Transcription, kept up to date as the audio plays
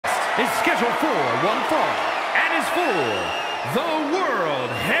is scheduled for one fall and is for the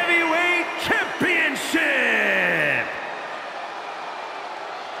World Heavyweight Championship.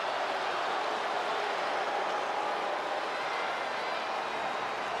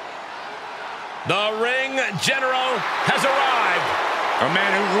 The ring general has arrived. A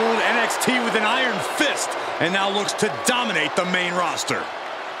man who ruled NXT with an iron fist and now looks to dominate the main roster.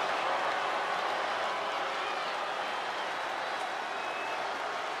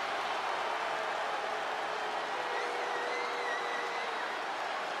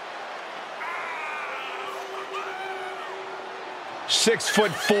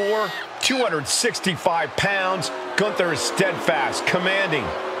 "6'4", 265 pounds. Gunther is steadfast, commanding,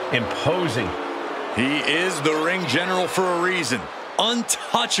 imposing. He is the ring general for a reason.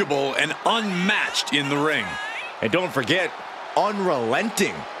 Untouchable and unmatched in the ring. And don't forget,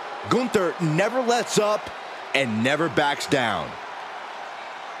 unrelenting. Gunther never lets up and never backs down.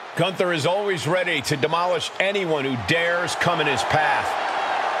 Gunther is always ready to demolish anyone who dares come in his path.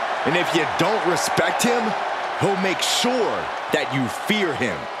 And if you don't respect him, he'll make sure that you fear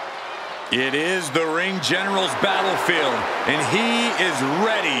him. It is the ring general's battlefield, and he is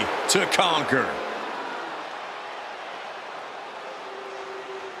ready to conquer.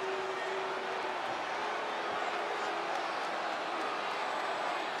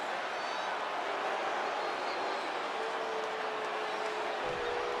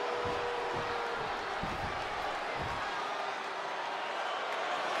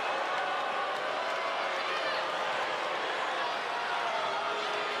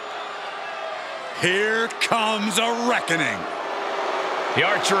 Here comes a reckoning. The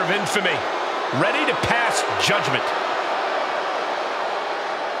Archer of Infamy, ready to pass judgment.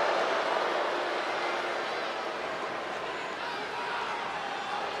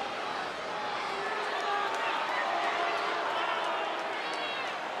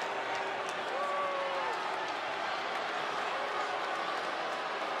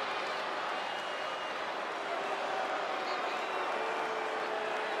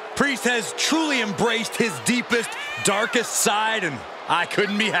 Priest has truly embraced his deepest, darkest side, and I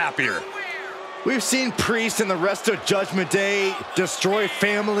couldn't be happier. We've seen Priest and the rest of Judgment Day destroy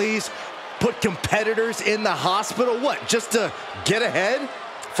families, put competitors in the hospital. What, just to get ahead?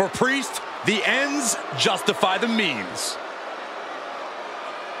 For Priest, the ends justify the means.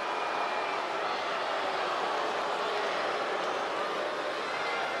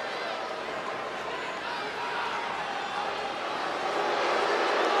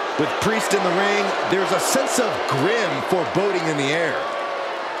 With Priest in the ring, there's a sense of grim foreboding in the air.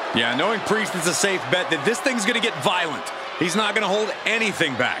 Yeah, knowing Priest is a safe bet that this thing's gonna get violent. He's not gonna hold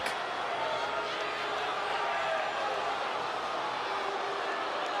anything back.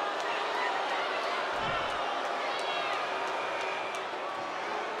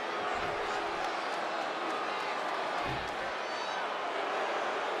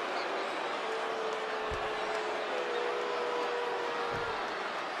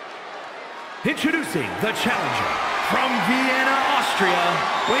 Introducing the challenger from Vienna, Austria,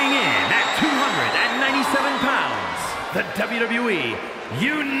 weighing in at 297 pounds, the WWE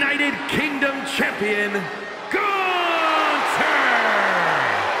United Kingdom Champion, Gunther!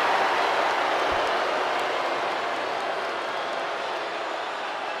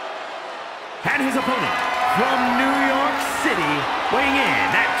 And his opponent from New York City, weighing in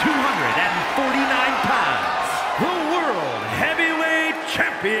at 249 pounds, the World Heavyweight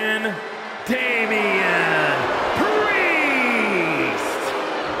Champion, Damian Priest!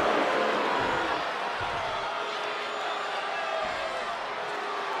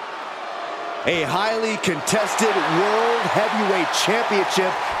 A highly contested World Heavyweight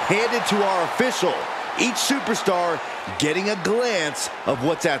Championship handed to our official. Each superstar getting a glance of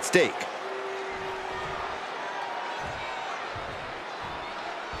what's at stake.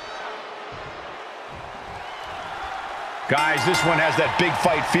 Guys, this one has that big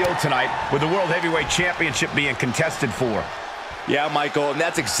fight feel tonight, with the World Heavyweight Championship being contested for. Yeah, Michael, and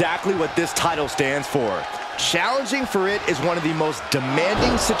that's exactly what this title stands for. Challenging for it is one of the most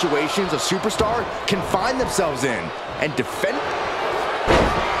demanding situations a superstar can find themselves in. And defend...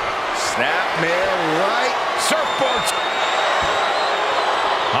 Snapmare right. Surfboard.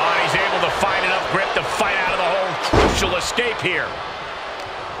 Oh, he's able to find enough grip to fight out of the hole. Crucial escape here.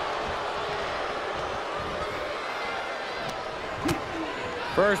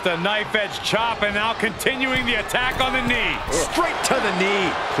 First a knife-edge chop, and now continuing the attack on the knee. Straight to the knee.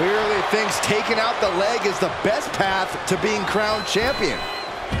 Clearly thinks taking out the leg is the best path to being crowned champion.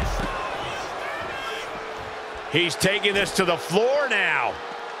 He's taking this to the floor now.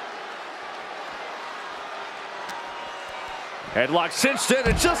 Headlock cinched in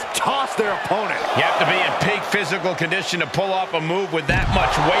and just tossed their opponent. You have to be in peak physical condition to pull off a move with that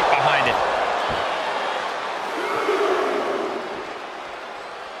much weight behind it.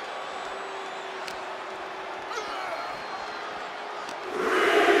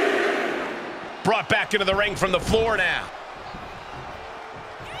 Brought back into the ring from the floor now.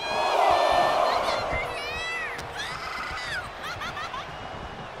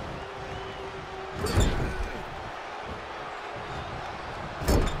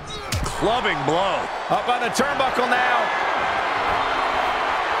 Clubbing blow. Up on the turnbuckle now.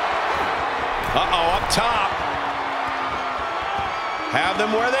 Uh-oh, up top. Have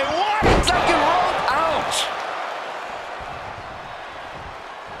them where they want. Second rope. Ouch.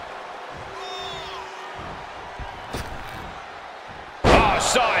 Oh,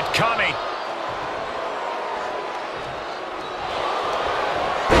 saw it coming.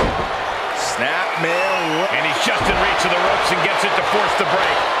 Snap, man. And he's just in reach of the ropes and gets it to force the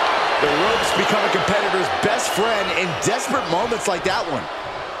break. The ropes become a competitor's best friend in desperate moments like that one.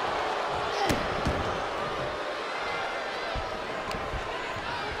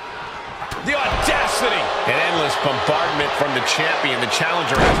 The audacity! An endless bombardment from the champion. The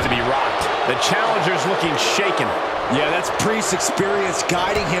challenger has to be rocked. The challenger's looking shaken. Yeah, that's Priest's experience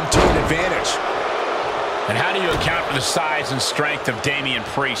guiding him to an advantage. And how do you account for the size and strength of Damian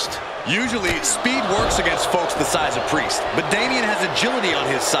Priest? Usually, speed works against folks the size of Priest, but Damian has agility on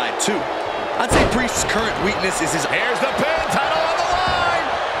his side, too. I'd say Priest's current weakness is his... Here's the pin, title on the line!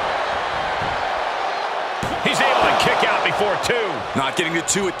 He's able to kick out before 2. Not getting to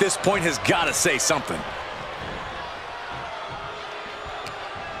 2 at this point has got to say something.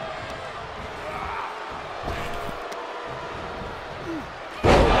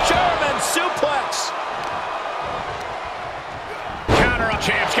 German suplex!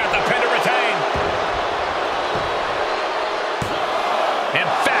 Champ's got the pin to retain.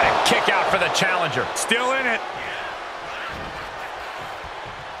 Emphatic kick out for the challenger. Still in it.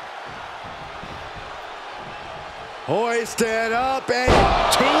 Hoisted up and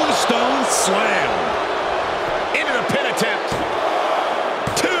Tombstone slam. Into the pin attempt.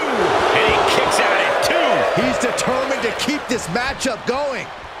 2. And he kicks out at 2. he's determined to keep this matchup going.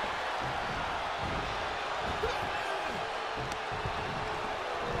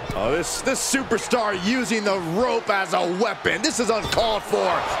 Oh, this superstar using the rope as a weapon. This is uncalled for.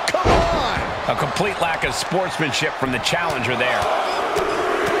 Come on! A complete lack of sportsmanship from the challenger there.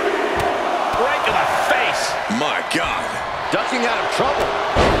 Right to the face. My God. Ducking out of trouble.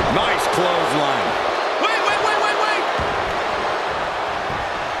 Nice clothesline. Wait!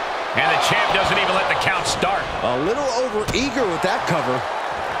 And the champ doesn't even let the count start. A little over-eager with that cover.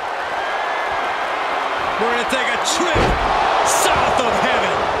 We're going to take a trip south of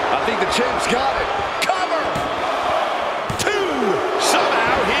heaven. I think the champ's got it. Cover! 2.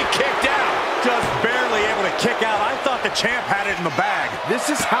 Somehow he kicked out. Just barely able to kick out. I thought the champ had it in the bag. This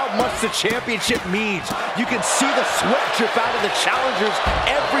is how much the championship means. You can see the sweat drip out of the challenger's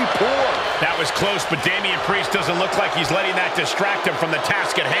every pore. That was close, but Damian Priest doesn't look like he's letting that distract him from the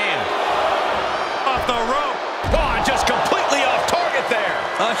task at hand. Off the rope. Oh, just completely off target there.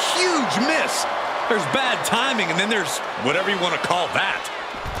 A huge miss. There's bad timing, and then there's whatever you want to call that.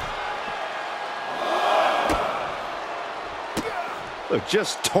 Look,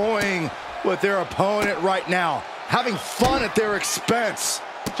 just toying with their opponent right now. Having fun at their expense.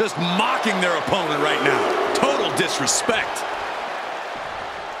 Just mocking their opponent right now. Total disrespect.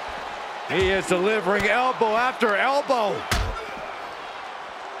 He is delivering elbow after elbow.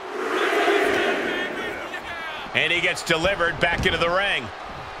 And he gets delivered back into the ring.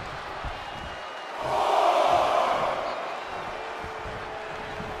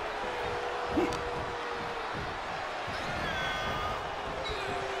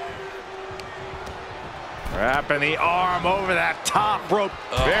 Wrapping the arm over that top rope.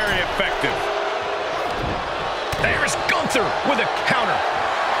 Very effective. There's Gunther with a counter.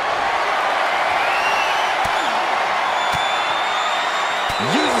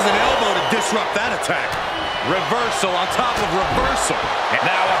 Uses an elbow to disrupt that attack. Reversal on top of reversal. And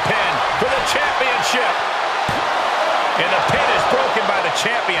now a pin for the championship. And the pin is broken by the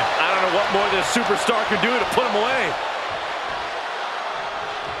champion. I don't know what more this superstar can do to put him away.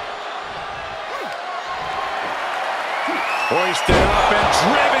 Hoisted up and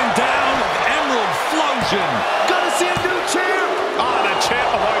driven down with Emerald Flosion. Gonna see a new champ. Oh, the champ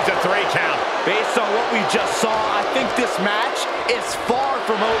avoids a 3 count. Based on what we just saw, I think this match is far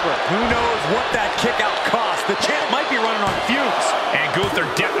from over. Who knows what that kick out cost? The champ might be running on fumes. And Gunther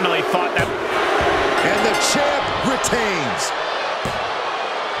definitely thought that. And the champ retains.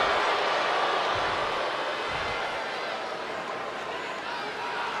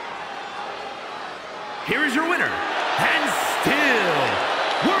 here is your winner, and still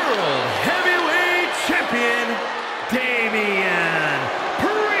World Heavyweight Champion, Damian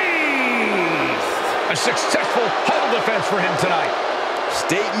Priest. A successful title defense for him tonight.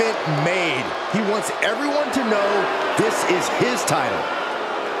 Statement made. He wants everyone to know this is his title.